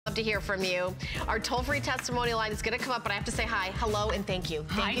Love to hear from you. Our toll-free testimonial line is going to come up, but I have to say hi, hello, and thank you.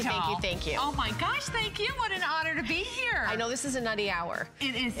 Thank you. Oh my gosh, thank you. What an honor to be here. I know this is a nutty hour.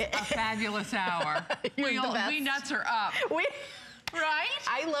 It is a fabulous hour. We nuts are up. Right?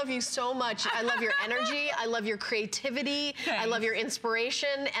 I love you so much. I love your energy. I love your creativity. Thanks. I love your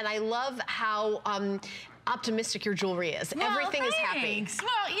inspiration. And I love how optimistic your jewelry is. Well, everything is happy.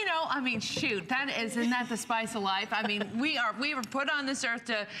 Well, you know, I mean, shoot, isn't that the spice of life? I mean, we were put on this earth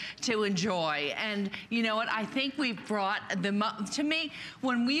to enjoy, and you know what? I think we brought them up to me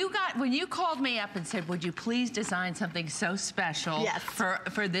when you called me up and said, "Would you please design something so special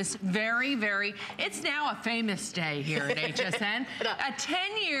for this very it's now a famous day here at HSN. A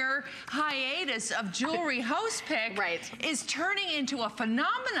 10-year hiatus of jewelry host pick is turning into a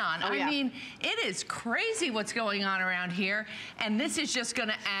phenomenon. I mean, it is crazy what's going on around here, and this is just going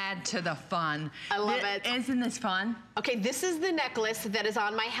to add to the fun. I love it. Isn't this fun? Okay, this is the necklace that is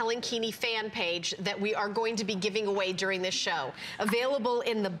on my Helen Keeney fan page that we are going to be giving away during this show. Available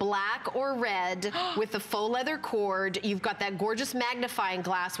in the black or red with the faux leather cord. You've got that gorgeous magnifying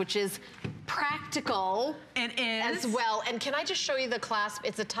glass, which is practical. It is. As well. And can I just show you the clasp?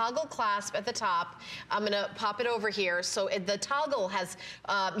 It's a toggle clasp at the top. I'm going to pop it over here. So the toggle has,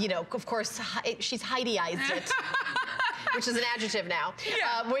 you know, of course, she's Heidiized it. Which is an adjective now.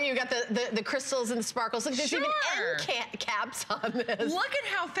 Yeah. Where you got the crystals and the sparkles. Look, there's even end caps on this. Look at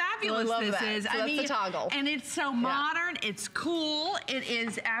how fabulous this is. So I mean, that's the toggle. And it's so modern. It's cool. It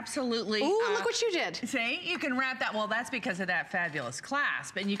is absolutely. Ooh, look what you did. See, you can wrap that. Well, that's because of that fabulous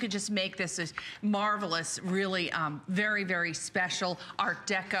clasp. And you could just make this marvelous, really very special Art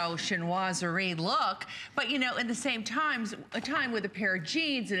Deco chinoiserie look. But you know, at the same time, with a pair of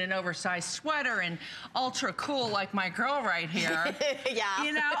jeans and an oversized sweater and ultra cool like my girl right here. Yeah.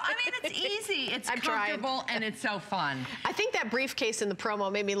 You know, I mean, it's easy, it's comfortable, and it's so fun. I think that briefcase in the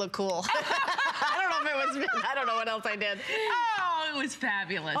promo made me look cool. I don't know if it was, I don't know what else I did. Oh, it was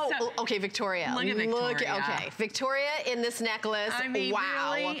fabulous. Oh, so, okay, Victoria. Look at Victoria. Okay, Victoria in this necklace. I mean,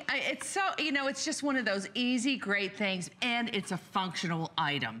 wow. Really, it's so, you know, it's just one of those easy, great things, and it's a functional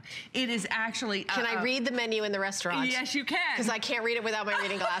item. It is actually. Can I read the menu in the restaurant? Yes, you can. Because I can't read it without my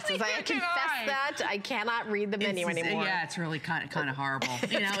reading glasses. I confess that I cannot read the menu anymore. Yeah, it's really kind of horrible.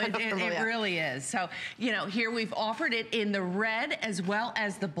 You know, it really is. So, you know, here we've offered it in the red as well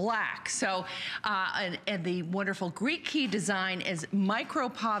as the black. So, and the wonderful Greek key design is micro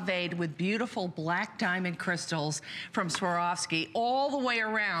paved with beautiful black diamond crystals from Swarovski all the way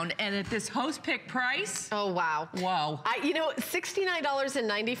around. And at this host pick price. Oh, wow. Whoa. You know,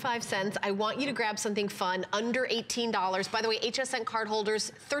 $69.95. I want you to grab something fun under $18. By the way, HSN card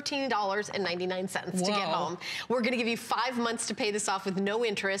holders, $13.99 to get home. We're going to give you 5 months to pay this off with no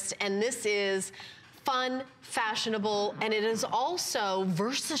interest, and this is fun, fashionable, and it is also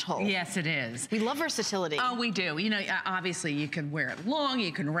versatile. Yes, it is. We love versatility. Oh, we do. You know, obviously you can wear it long,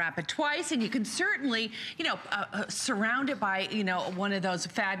 you can wrap it twice, and you can certainly, you know, surround it by, you know, one of those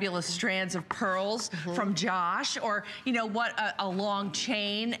fabulous strands of pearls from Josh, or, you know, a long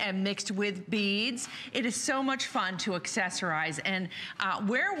chain and mixed with beads. It is so much fun to accessorize and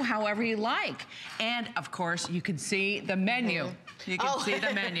wear however you like. And of course, you can see the menu. You can see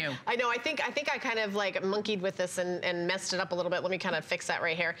the menu. I know. I think I kind of like monkeyed with this and messed it up a little bit. Let me kind of fix that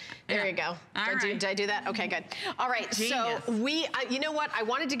right here. There you go. Did I do that? Okay, good. All right. Genius. So you know what? I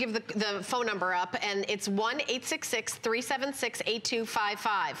wanted to give the phone number up, and it's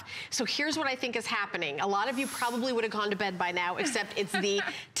 1-866-376-8255. So here's what I think is happening. A lot of you probably would have gone to bed by now, except it's the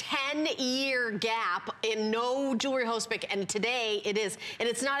 10-year gap in no jewelry host pick, and today it is. And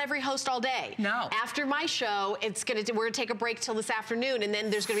it's not every host all day. No. After my show, we're gonna take a break till this afternoon, and then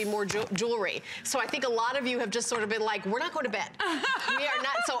there's gonna be more jewelry. So I think a lot of you have just sort of been like, we're not going to bed. We are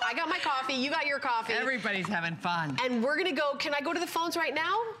not. So I got my coffee, you got your coffee. Everybody's having fun. And we're gonna go, can I go to the phones right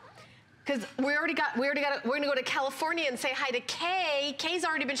now? Because we're gonna go to California and say hi to Kay. Kay's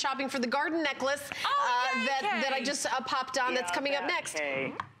already been shopping for the garden necklace that I just popped on. That's coming up next.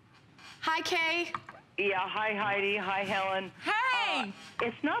 Kay. Hi, Kay. Yeah, hi Heidi, hi Helen. Hey!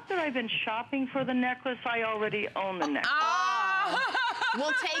 It's not that I've been shopping for the necklace, I already own the necklace.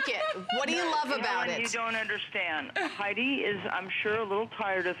 We'll take it. What do you love about Helen, it? You don't understand. Heidi is, I'm sure, a little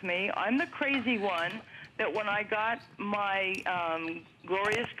tired of me. I'm the crazy one that when I got my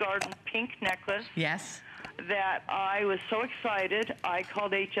Glorious Garden pink necklace, that I was so excited, I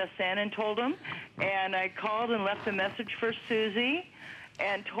called HSN and told them, and I called and left a message for Susie,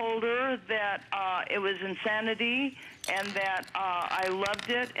 and told her that it was insanity and that I loved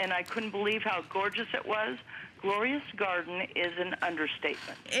it and I couldn't believe how gorgeous it was. Glorious Garden is an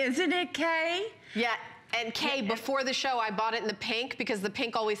understatement. Isn't it, Kay? Yeah. And Kay, before the show, I bought it in the pink because the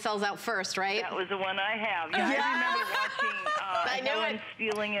pink always sells out first, right? That was the one I have. Yeah, I remember watching Helen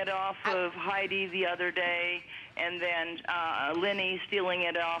stealing it off of Heidi the other day, and then Lenny stealing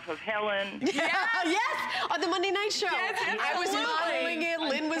it off of Helen. Yeah. Yes, on the Monday night show. Yes, I was modeling it,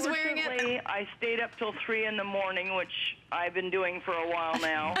 Lynn was wearing it. I stayed up till 3 in the morning, which I've been doing for a while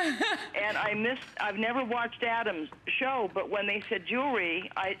now. And I've never watched Adam's show, but when they said jewelry,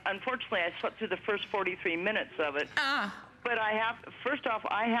 unfortunately I slept through the first 43 minutes of it. But first off,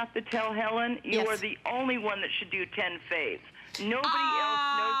 I have to tell Helen, you are the only one that should do 10 faves. Nobody else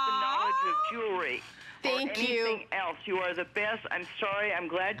knows the knowledge of jewelry. Thank you. Anything else. You are the best. I'm sorry. I'm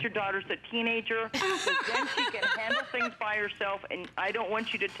glad your daughter's a teenager, because then she can handle things by herself, and I don't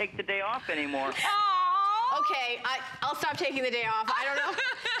want you to take the day off anymore. Okay, I'll stop taking the day off. I don't know.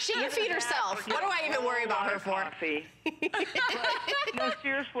 She can feed herself. What do I even worry about her for? No,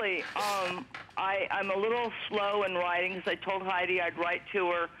 seriously. I'm a little slow in writing, because I told Heidi I'd write to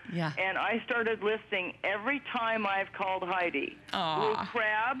her. Yeah. And I started listing every time I've called Heidi. Blue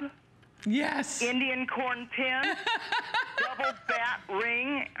crab. Yes. Indian corn pin. Double bat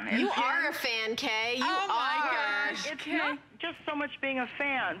ring. You are a fan, Kay. You are. Gosh. It's not just so much being a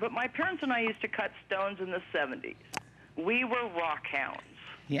fan, but my parents and I used to cut stones in the 70s. We were rock hounds.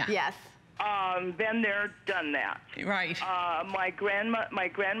 Yeah. Yes. Been there, done that. Right. My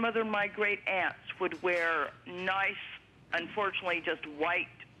grandmother and my great aunts would wear nice, unfortunately just white,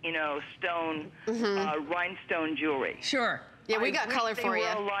 stone, rhinestone jewelry. Sure. Yeah, we got color for you.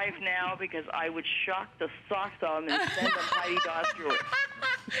 I wish they were alive now, because I would shock the socks off them and send them Heidi Daus jewelry.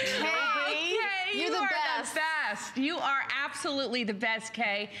 Kay, you're the best. You are absolutely the best,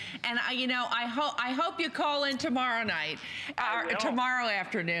 Kay. And I hope you call in tomorrow night, or tomorrow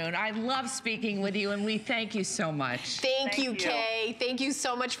afternoon. I love speaking with you, and we thank you so much. Thank you, Kay. Thank you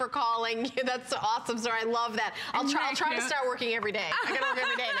so much for calling. That's awesome, sir. I love that. I'll try to start working every day. I gotta work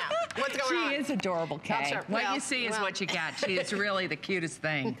every day now. What's going on? She is adorable, Kay. What you see is what you get. She is really the cutest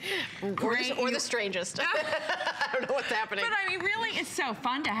thing. Or the strangest. I don't know what's happening. But I mean, really, it's so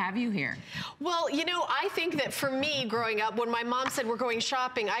fun to have you here. Well, I think that for me, growing up, when my mom said we're going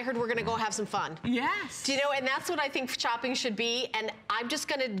shopping, I heard we're going to go have some fun. Yes. Do you know, and that's what I think shopping should be. And I'm just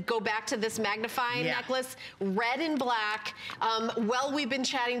going to go back to this Magnifying necklace, red and black. We've been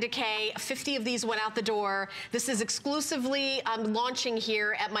chatting to Kay. 50 of these went out the door. This is exclusively launching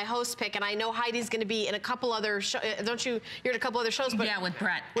here at my host pick, and I know Heidi's going to be in a couple other shows. Don't you? You're in a couple other shows, but with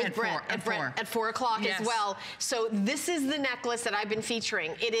Brett. At 4 o'clock as well. So this is the necklace that I've been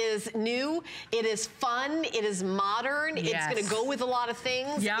featuring. It is new. It is fun. It is modern. It's going to go with a lot of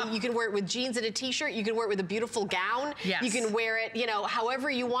things. You can wear it with jeans and a t-shirt. You can wear it with a beautiful gown. You can wear it, however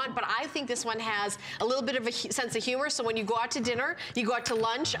you want. But I think this one has a little bit of a sense of humor. So when you go out to dinner, you go out to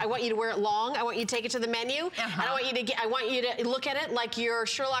lunch, I want you to wear it long. I want you to take it to the menu. And I want you to look at it like you're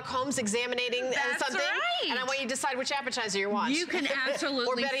Sherlock Holmes examining something. Right. And I want you to decide which appetizer you want. You can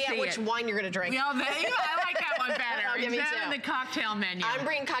absolutely or better yet, which wine you're going to drink. Yeah, I like that one better. Examine the cocktail menu. I'm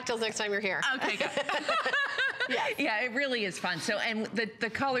bringing cocktails next time you're here. Okay, good. Yeah, it really is fun. So, and the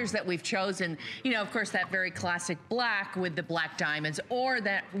colors that we've chosen, of course, that very classic black with the black diamonds, or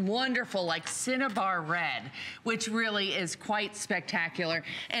that wonderful, like, cinnabar red, which really is quite spectacular.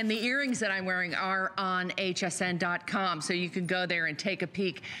 And the earrings that I'm wearing are on hsn.com, so you can go there and take a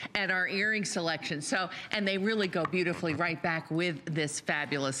peek at our earring selection. So, and they really go beautifully right back with this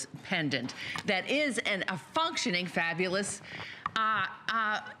fabulous pendant that is a functioning fabulous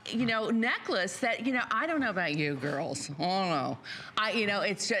necklace that, I don't know about you girls. I don't know.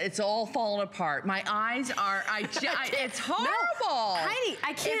 It's all falling apart. My eyes are, it's horrible. No, Heidi,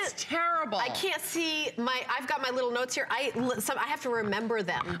 I can't. It's terrible. I can't see I've got my little notes here. I have to remember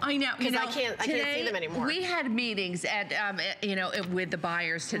them. I know. Because I can't see them anymore. We had meetings at, with the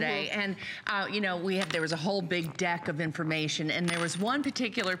buyers today. And, there was a whole big deck of information. And there was one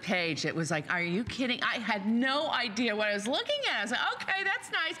particular page that was like, are you kidding? I had no idea what I was looking at. I was like, okay,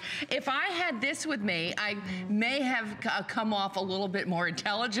 that's nice. If I had this with me, I may have come off a little bit more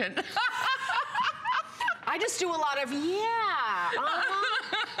intelligent. I just do a lot of,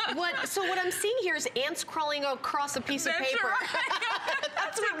 So what I'm seeing here is ants crawling across a piece of paper. Right.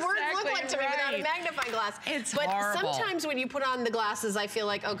 That's what words look like to me without a magnifying glass. It's horrible. Sometimes when you put on the glasses, I feel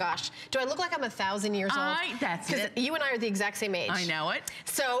like, oh gosh, do I look like I'm 1,000 years old? That's it. You and I are the exact same age. I know it.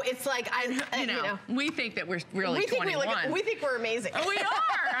 So it's like, we think that we're really 21. We think we're amazing. We are.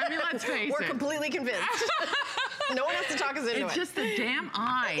 I mean, let's face it. We're completely convinced. No one has to talk us into it. It's just the damn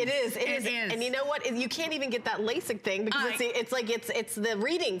eyes. It is. And you know what? You can't even get that LASIK thing because it's the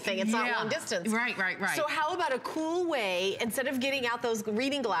reading thing. It's not long distance. Right. So how about a cool way, instead of getting out those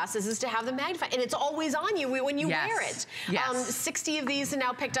reading glasses, is to have them magnify. And it's always on you when you wear it. 60 of these are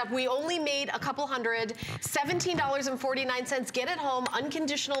now picked up. We only made a couple hundred. $17.49. Get it home.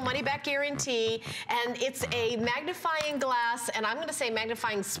 Unconditional money-back guarantee. And it's a magnifying glass, and I'm going to say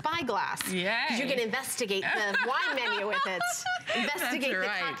magnifying spyglass. Yeah. Because you can investigate the wine menu with it. Investigate the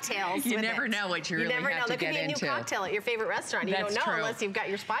cocktails. You never know what you really have to get into. There could be a new cocktail at your favorite restaurant. You don't know unless you've got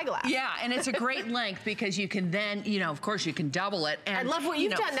your spyglass. Yeah, and it's a great length because you can then, of course, you can double it. And, I love what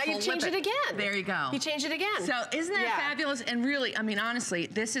you've done. Now you've changed it again. There you go. You changed it again. So isn't that fabulous? And really, I mean, honestly,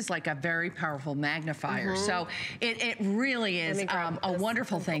 this is like a very powerful magnifier. So it really is a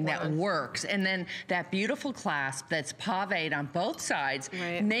wonderful thing that works. And then that beautiful clasp that's paved on both sides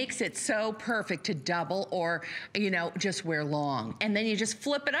makes it so perfect to double or, just wear long. And then you just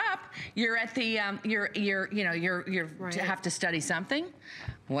flip it up. You're at the, to have to study something.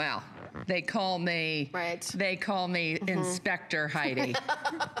 Well, they call me Inspector Heidi.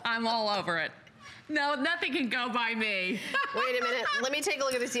 I'm all over it. No, nothing can go by me. Wait a minute. Let me take a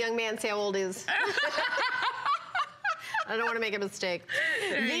look at this young man, see how old he is. I don't want to make a mistake.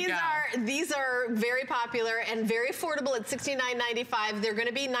 These are very popular and very affordable at $69.95. They're going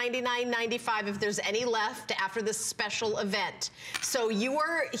to be $99.95 if there's any left after this special event. So you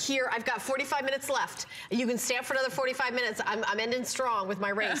are here. I've got 45 minutes left. You can stay up for another 45 minutes. I'm ending strong with my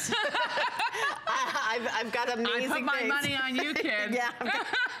race. I've got amazing things. I put my money on you, kid. Yeah,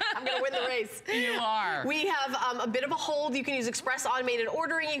 I'm going to win the race. You are. We have a bit of a hold. You can use express automated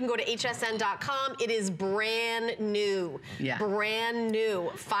ordering. You can go to hsn.com. It is brand new. Yeah. Brand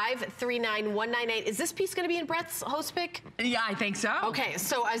new. 539198. Is this piece going to be in Brett's host pick? Yeah, I think so. Okay,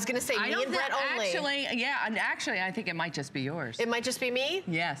 so I was going to say me and Brett only. Actually, I think it might just be yours. It might just be me?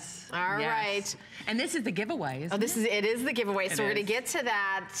 Yes. All right. And this is the giveaway, isn't it? It is the giveaway. So we're going to get to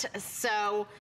that. So